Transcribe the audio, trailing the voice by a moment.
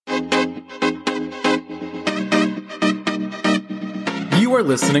You are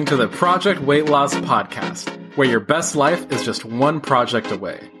listening to the Project Weight Loss Podcast, where your best life is just one project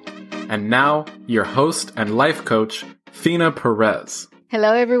away. And now, your host and life coach, Fina Perez.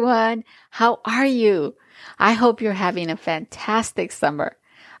 Hello, everyone. How are you? I hope you're having a fantastic summer.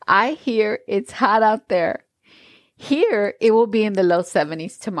 I hear it's hot out there. Here, it will be in the low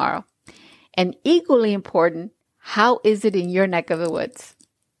 70s tomorrow. And equally important, how is it in your neck of the woods?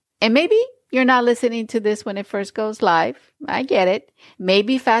 And maybe you're not listening to this when it first goes live. I get it.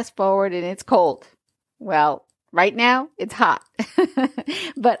 Maybe fast forward and it's cold. Well, right now it's hot.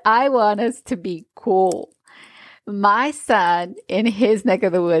 But I want us to be cool. My son in his neck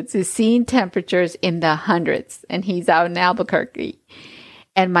of the woods is seeing temperatures in the hundreds, and he's out in Albuquerque.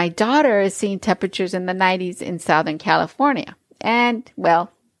 And my daughter is seeing temperatures in the 90s in Southern California. And, well,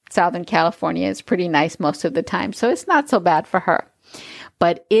 Southern California is pretty nice most of the time, so it's not so bad for her.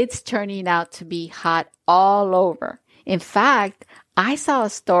 But it's turning out to be hot all over. In fact, I saw a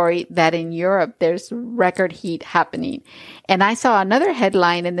story that in Europe, there's record heat happening. And I saw another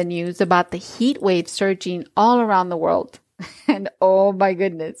headline in the news about the heat wave surging all around the world. And oh my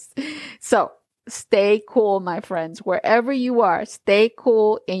goodness. So stay cool, my friends. Wherever you are, stay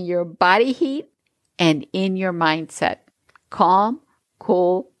cool in your body heat and in your mindset. Calm,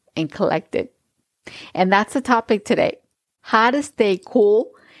 cool, and collected. And that's the topic today. How to stay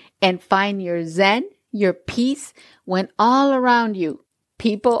cool and find your zen, your peace, when all around you,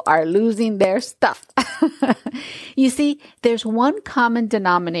 people are losing their stuff. You see, there's one common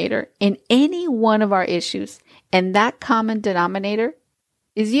denominator in any one of our issues, and that common denominator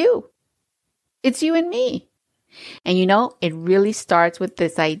is you. It's you and me. And you know, it really starts with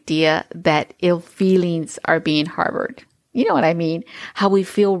this idea that ill feelings are being harbored. You know what I mean? How we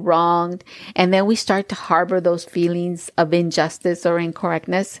feel wronged, and then we start to harbor those feelings of injustice or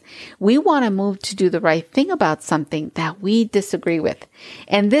incorrectness. We want to move to do the right thing about something that we disagree with.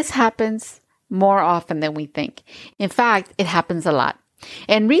 And this happens more often than we think. In fact, it happens a lot.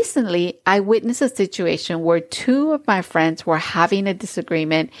 And recently, I witnessed a situation where two of my friends were having a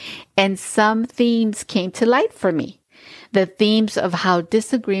disagreement, and some themes came to light for me. The themes of how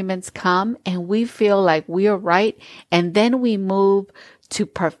disagreements come and we feel like we are right, and then we move to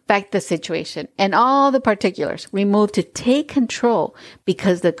perfect the situation and all the particulars. We move to take control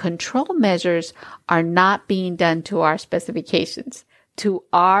because the control measures are not being done to our specifications, to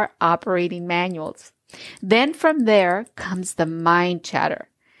our operating manuals. Then from there comes the mind chatter.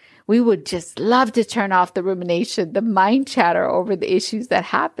 We would just love to turn off the rumination, the mind chatter over the issues that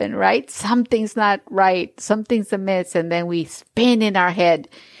happen, right? Something's not right, something's amiss, and then we spin in our head.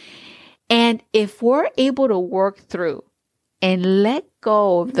 And if we're able to work through and let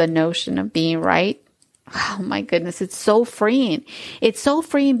go of the notion of being right, oh my goodness, it's so freeing. It's so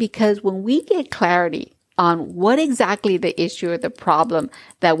freeing because when we get clarity on what exactly the issue or the problem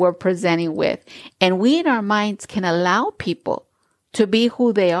that we're presenting with, and we in our minds can allow people to be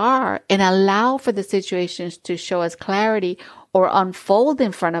who they are and allow for the situations to show us clarity or unfold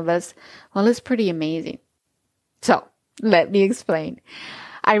in front of us, well, it's pretty amazing. So let me explain.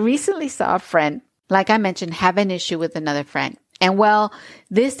 I recently saw a friend, like I mentioned, have an issue with another friend. And well,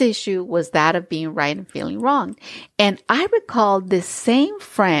 this issue was that of being right and feeling wrong. And I recalled this same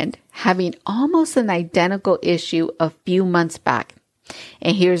friend having almost an identical issue a few months back.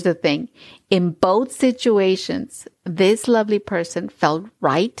 And here's the thing. In both situations, this lovely person felt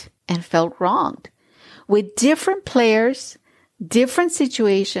right and felt wronged. With different players, different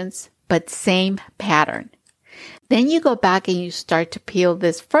situations, but same pattern. Then you go back and you start to peel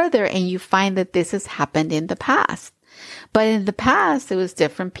this further and you find that this has happened in the past. But in the past, it was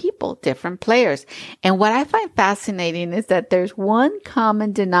different people, different players. And what I find fascinating is that there's one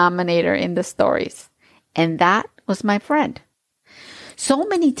common denominator in the stories, and that was my friend. So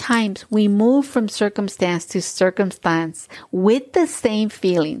many times we move from circumstance to circumstance with the same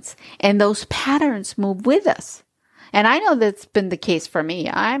feelings, and those patterns move with us. And I know that's been the case for me.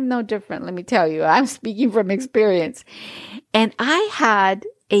 I'm no different, let me tell you. I'm speaking from experience. And I had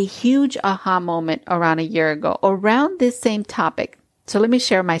a huge aha moment around a year ago around this same topic. So let me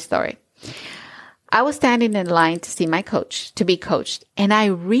share my story. I was standing in line to see my coach, to be coached, and I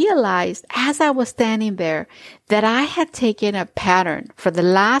realized as I was standing there that I had taken a pattern for the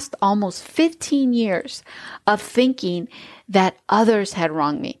last almost 15 years of thinking that others had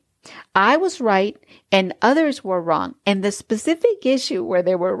wronged me. I was right and others were wrong. And the specific issue where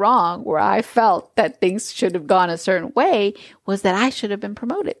they were wrong, where I felt that things should have gone a certain way, was that I should have been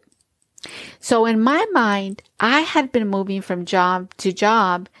promoted. So in my mind, I had been moving from job to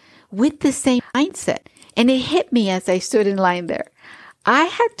job with the same mindset. And it hit me as I stood in line there. I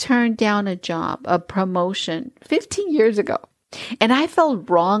had turned down a job, a promotion 15 years ago. And I felt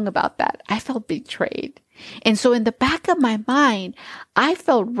wrong about that. I felt betrayed. And so in the back of my mind, I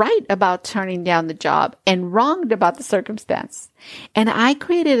felt right about turning down the job and wronged about the circumstance. And I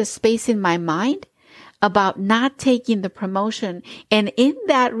created a space in my mind about not taking the promotion. And in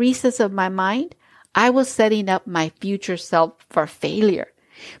that recess of my mind, I was setting up my future self for failure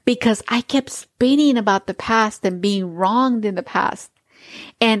because I kept spinning about the past and being wronged in the past.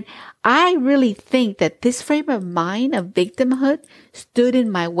 And I really think that this frame of mind of victimhood stood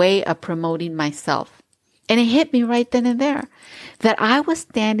in my way of promoting myself. And it hit me right then and there that I was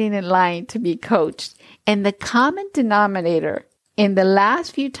standing in line to be coached. And the common denominator in the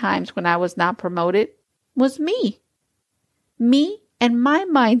last few times when I was not promoted was me. Me and my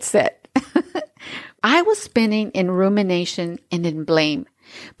mindset. I was spinning in rumination and in blame.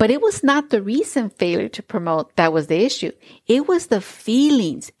 But it was not the recent failure to promote that was the issue. It was the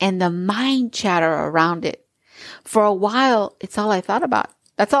feelings and the mind chatter around it. For a while, it's all I thought about.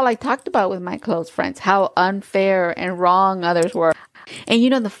 That's all I talked about with my close friends, how unfair and wrong others were.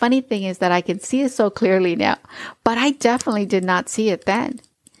 And the funny thing is that I can see it so clearly now, but I definitely did not see it then.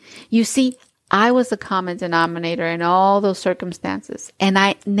 You see, I was the common denominator in all those circumstances, and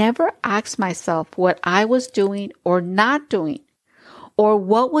I never asked myself what I was doing or not doing, or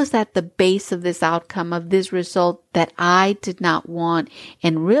what was at the base of this outcome, of this result that I did not want,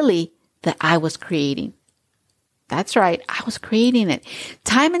 and really that I was creating. That's right. I was creating it.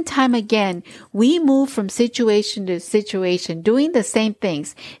 Time and time again, we move from situation to situation, doing the same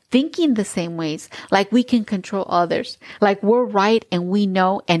things, thinking the same ways, like we can control others, like we're right and we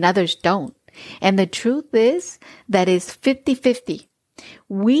know and others don't. And the truth is that is 50-50.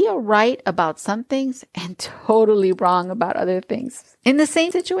 We are right about some things and totally wrong about other things in the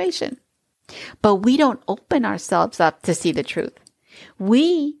same situation. But we don't open ourselves up to see the truth.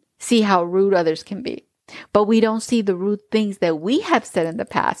 We see how rude others can be, but we don't see the rude things that we have said in the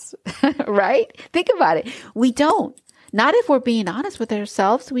past, right? Think about it. We don't. Not if we're being honest with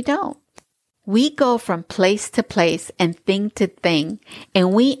ourselves, we don't. We go from place to place and thing to thing,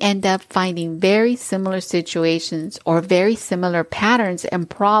 and we end up finding very similar situations or very similar patterns and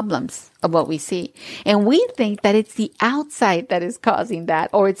problems of what we see. And we think that it's the outside that is causing that,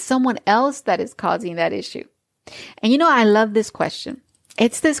 or it's someone else that is causing that issue. And I love this question.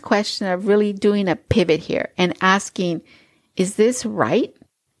 It's this question of really doing a pivot here and asking, is this right?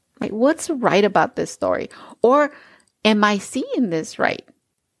 Like, what's right about this story? Or am I seeing this right?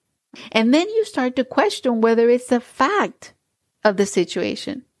 And then you start to question whether it's a fact of the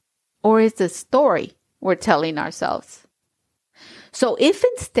situation or it's a story we're telling ourselves. So if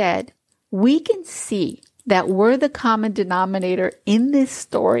instead we can see that we're the common denominator in this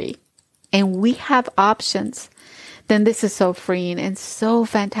story and we have options, then this is so freeing and so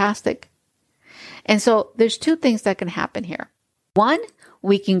fantastic. And so there's two things that can happen here. One,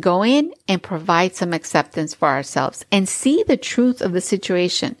 we can go in and provide some acceptance for ourselves and see the truth of the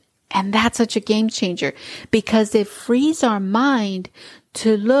situation. And that's such a game changer because it frees our mind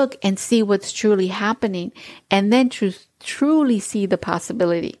to look and see what's truly happening and then to truly see the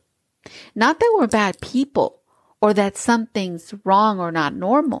possibility. Not that we're bad people or that something's wrong or not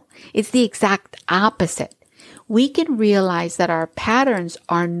normal. It's the exact opposite. We can realize that our patterns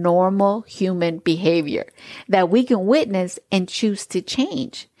are normal human behavior that we can witness and choose to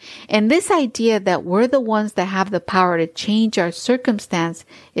change. And this idea that we're the ones that have the power to change our circumstance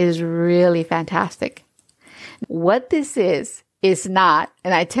is really fantastic. What this is not,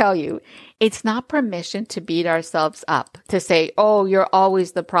 and I tell you, it's not permission to beat ourselves up, to say, oh, you're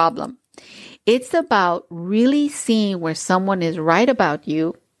always the problem. It's about really seeing where someone is right about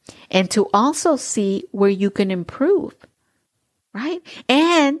you and to also see where you can improve, right?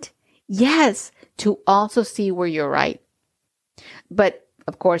 And yes, to also see where you're right. But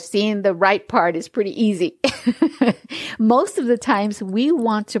of course, seeing the right part is pretty easy. Most of the times we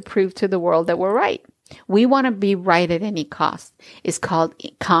want to prove to the world that we're right. We want to be right at any cost. It's called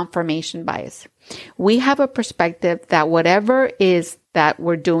confirmation bias. We have a perspective that whatever is that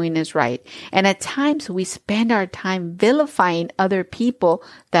we're doing is right. And at times we spend our time vilifying other people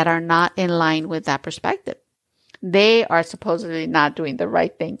that are not in line with that perspective. They are supposedly not doing the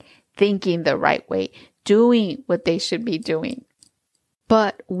right thing, thinking the right way, doing what they should be doing.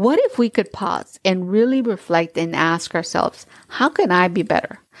 But what if we could pause and really reflect and ask ourselves, how can I be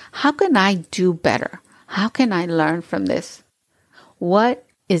better? How can I do better? How can I learn from this? What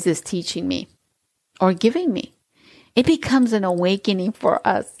is this teaching me or giving me? It becomes an awakening for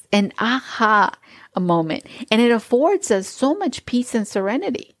us, an aha moment, and it affords us so much peace and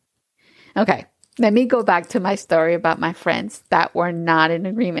serenity. Okay, let me go back to my story about my friends that were not in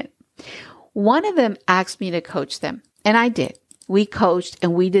agreement. One of them asked me to coach them, and I did. we coached,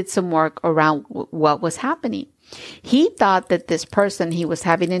 and we did some work around what was happening. He thought that this person he was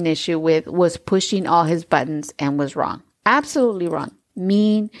having an issue with was pushing all his buttons and was wrong. Absolutely wrong.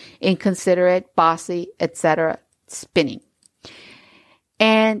 Mean, inconsiderate, bossy, etc., spinning.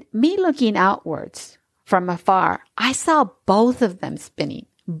 And me looking outwards from afar, I saw both of them spinning,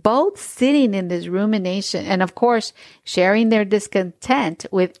 both sitting in this rumination and, of course, sharing their discontent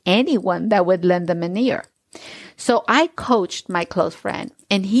with anyone that would lend them an ear. So I coached my close friend,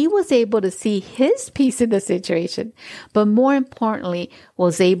 and he was able to see his piece in the situation, but more importantly,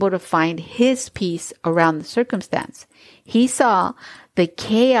 was able to find his piece around the circumstance. He saw the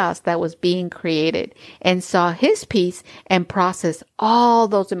chaos that was being created and saw his piece and processed all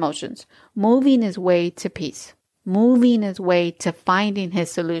those emotions, moving his way to peace, moving his way to finding his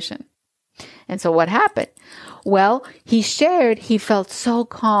solution. And so what happened? Well, he shared he felt so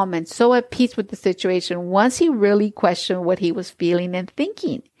calm and so at peace with the situation once he really questioned what he was feeling and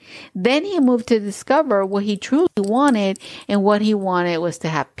thinking. Then he moved to discover what he truly wanted, and what he wanted was to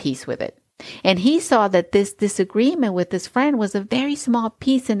have peace with it. And he saw that this disagreement with his friend was a very small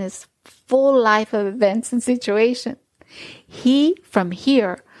piece in his full life of events and situation. He, from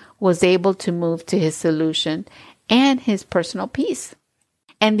here, was able to move to his solution and his personal peace.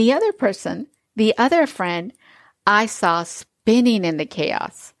 And the other person, the other friend, I saw spinning in the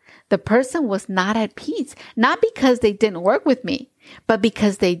chaos. The person was not at peace, not because they didn't work with me, but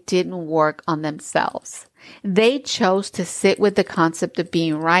because they didn't work on themselves. They chose to sit with the concept of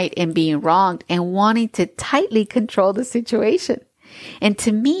being right and being wronged and wanting to tightly control the situation. And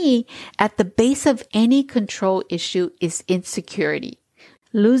to me, at the base of any control issue is insecurity.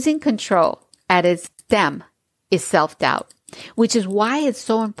 Losing control at its stem is self-doubt, which is why it's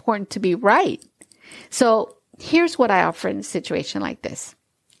so important to be right. So here's what I offer in a situation like this.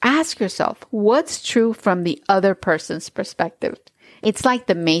 Ask yourself, what's true from the other person's perspective? It's like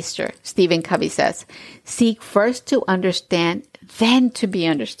the maester, Stephen Covey says, seek first to understand, then to be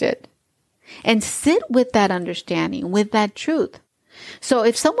understood. And sit with that understanding, with that truth. So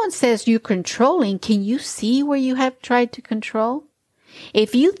if someone says you're controlling, can you see where you have tried to control?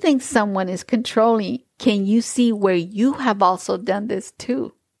 If you think someone is controlling, can you see where you have also done this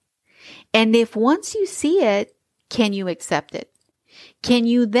too? And if once you see it, can you accept it? Can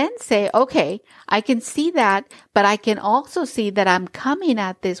you then say, okay, I can see that, but I can also see that I'm coming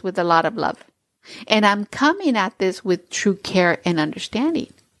at this with a lot of love. And I'm coming at this with true care and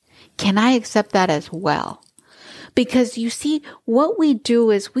understanding. Can I accept that as well? Because you see, what we do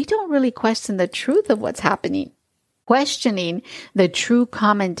is we don't really question the truth of what's happening. Questioning the true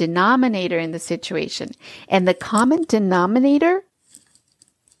common denominator in the situation. And the common denominator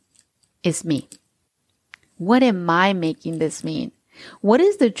is me. What am I making this mean? What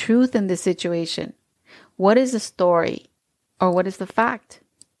is the truth in this situation? What is the story? Or what is the fact?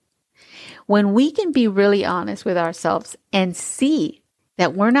 When we can be really honest with ourselves and see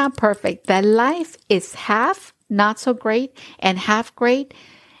that we're not perfect, that life is half not so great and half great,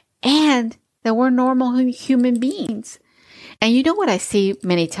 and that we're normal human beings. And you know what I see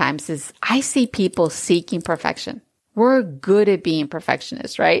many times is I see people seeking perfection. We're good at being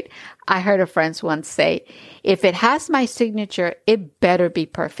perfectionists, right? I heard a friend once say, if it has my signature, it better be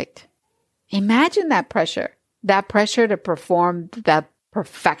perfect. Imagine that pressure to perform that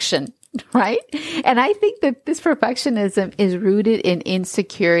perfection, right? And I think that this perfectionism is rooted in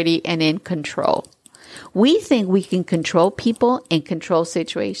insecurity and in control. We think we can control people and control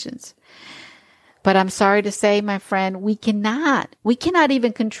situations. But I'm sorry to say, my friend, we cannot. We cannot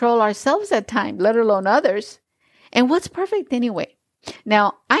even control ourselves at times, let alone others. And what's perfect anyway?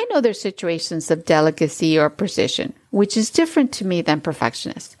 Now, I know there's situations of delicacy or precision, which is different to me than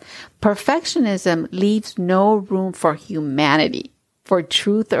perfectionist. Perfectionism leaves no room for humanity, for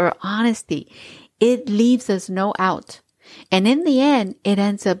truth or honesty. It leaves us no out. And in the end, it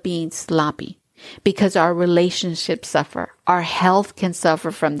ends up being sloppy because our relationships suffer. Our health can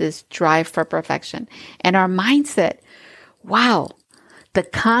suffer from this drive for perfection. And our mindset, wow. The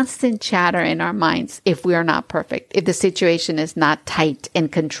constant chatter in our minds, if we are not perfect, if the situation is not tight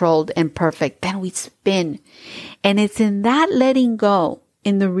and controlled and perfect, then we spin. And it's in that letting go,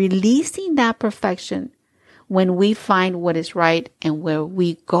 in the releasing that perfection, when we find what is right and where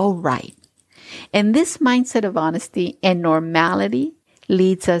we go right. And this mindset of honesty and normality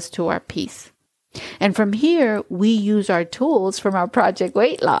leads us to our peace. And from here, we use our tools from our Project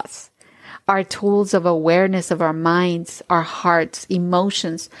Weight Loss. Our tools of awareness of our minds, our hearts,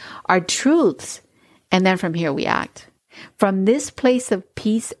 emotions, our truths. And then from here we act. From this place of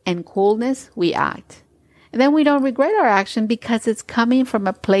peace and coolness, we act. And then we don't regret our action because it's coming from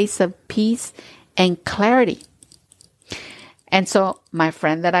a place of peace and clarity. And so my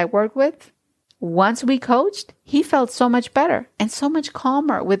friend that I work with, once we coached, he felt so much better and so much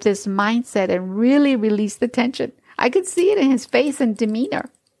calmer with this mindset and really released the tension. I could see it in his face and demeanor.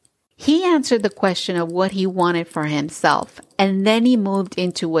 He answered the question of what he wanted for himself, and then he moved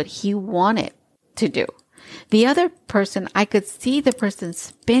into what he wanted to do. The other person, I could see the person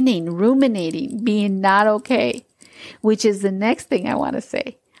spinning, ruminating, being not okay, which is the next thing I want to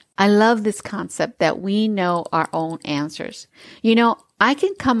say. I love this concept that we know our own answers. I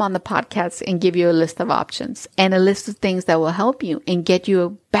can come on the podcast and give you a list of options and a list of things that will help you and get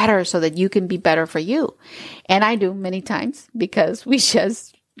you better so that you can be better for you. And I do many times because we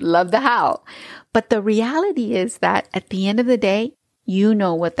just love the how. But the reality is that at the end of the day, you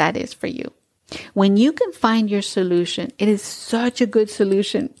know what that is for you. When you can find your solution, it is such a good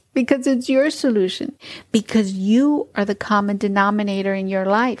solution because it's your solution, because you are the common denominator in your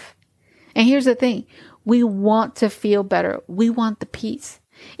life. And here's the thing. We want to feel better. We want the peace.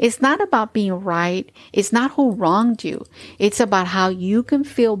 It's not about being right. It's not who wronged you. It's about how you can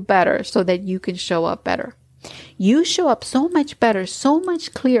feel better so that you can show up better. You show up so much better, so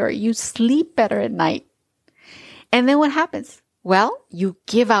much clearer. You sleep better at night. And then what happens? Well, you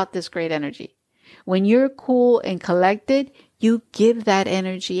give out this great energy. When you're cool and collected, you give that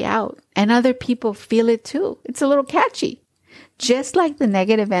energy out. And other people feel it too. It's a little catchy. Just like the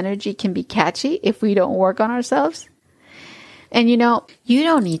negative energy can be catchy if we don't work on ourselves. And you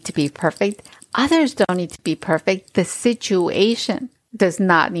don't need to be perfect. Others don't need to be perfect. The situation does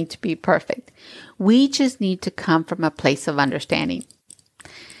not need to be perfect. We just need to come from a place of understanding.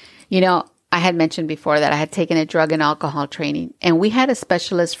 I had mentioned before that I had taken a drug and alcohol training, and we had a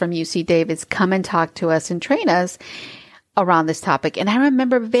specialist from UC Davis come and talk to us and train us around this topic. And I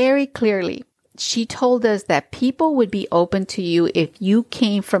remember very clearly, she told us that people would be open to you if you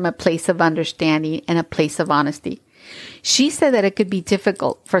came from a place of understanding and a place of honesty. She said that it could be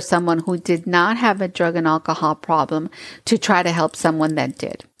difficult for someone who did not have a drug and alcohol problem to try to help someone that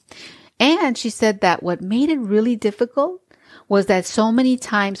did. And she said that what made it really difficult was that so many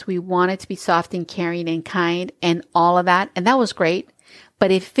times we wanted to be soft and caring and kind and all of that, and that was great.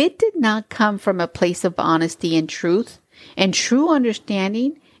 But if it did not come from a place of honesty and truth and true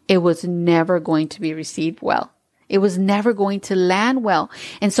understanding, it was never going to be received well. It was never going to land well.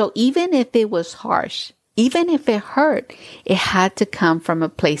 And so even if it was harsh, even if it hurt, it had to come from a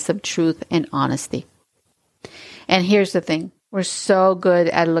place of truth and honesty. And here's the thing. We're so good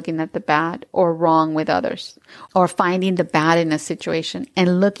at looking at the bad or wrong with others, or finding the bad in a situation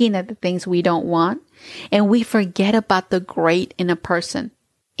and looking at the things we don't want. And we forget about the great in a person,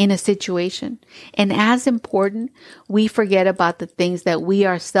 in a situation. And as important, we forget about the things that we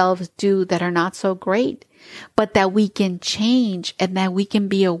ourselves do that are not so great, but that we can change and that we can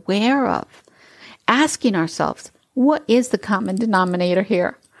be aware of. Asking ourselves, what is the common denominator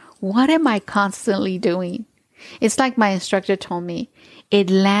here? What am I constantly doing? It's like my instructor told me,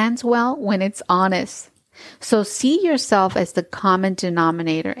 it lands well when it's honest. So see yourself as the common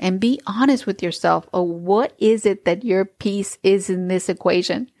denominator and be honest with yourself of what is it that your piece is in this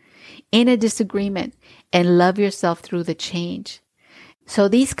equation, in a disagreement, and love yourself through the change. So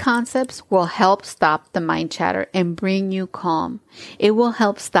these concepts will help stop the mind chatter and bring you calm. It will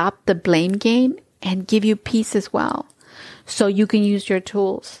help stop the blame game and give you peace as well. So you can use your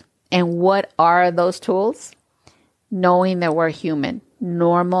tools. And what are those tools? Knowing that we're human,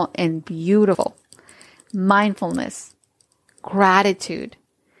 normal and beautiful, mindfulness, gratitude,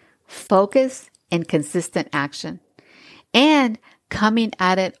 focus, and consistent action, and coming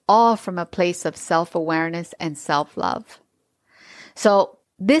at it all from a place of self-awareness and self-love. So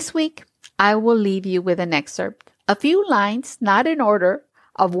this week, I will leave you with an excerpt, a few lines, not in order,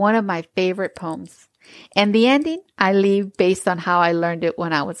 of one of my favorite poems. And the ending, I leave based on how I learned it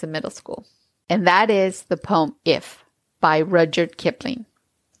when I was in middle school. And that is the poem If by Rudyard Kipling.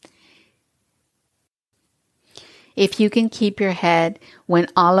 If you can keep your head when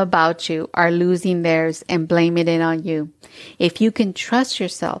all about you are losing theirs and blaming it on you. If you can trust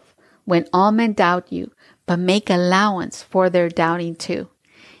yourself when all men doubt you, but make allowance for their doubting too.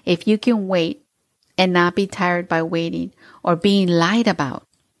 If you can wait and not be tired by waiting or being lied about,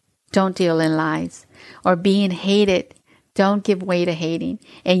 don't deal in lies. Or being hated, don't give way to hating,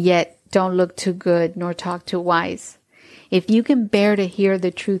 and yet don't look too good nor talk too wise. If you can bear to hear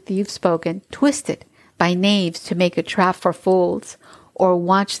the truth you've spoken, twisted by knaves to make a trap for fools, or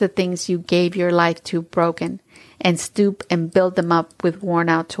watch the things you gave your life to broken, and stoop and build them up with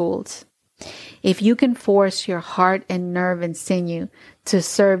worn-out tools. If you can force your heart and nerve and sinew to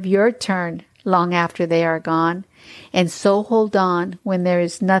serve your turn long after they are gone, and so hold on when there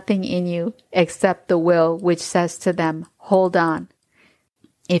is nothing in you except the will which says to them, hold on.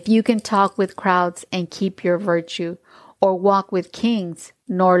 If you can talk with crowds and keep your virtue, or walk with kings,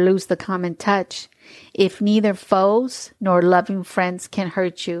 nor lose the common touch, if neither foes nor loving friends can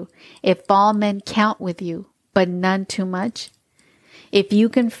hurt you, if all men count with you, but none too much, if you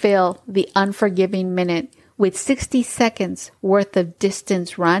can fill the unforgiving minute with 60 seconds worth of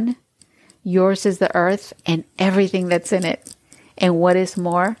distance run, yours is the earth and everything that's in it. And what is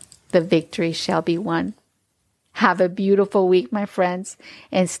more, the victory shall be won. Have a beautiful week, my friends,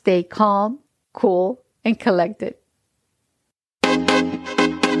 and stay calm, cool, and collected.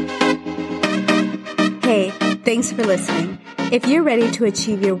 Hey, thanks for listening. If you're ready to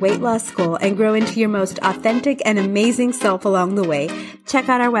achieve your weight loss goal and grow into your most authentic and amazing self along the way, check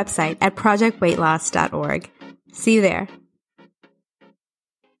out our website at projectweightloss.org. See you there.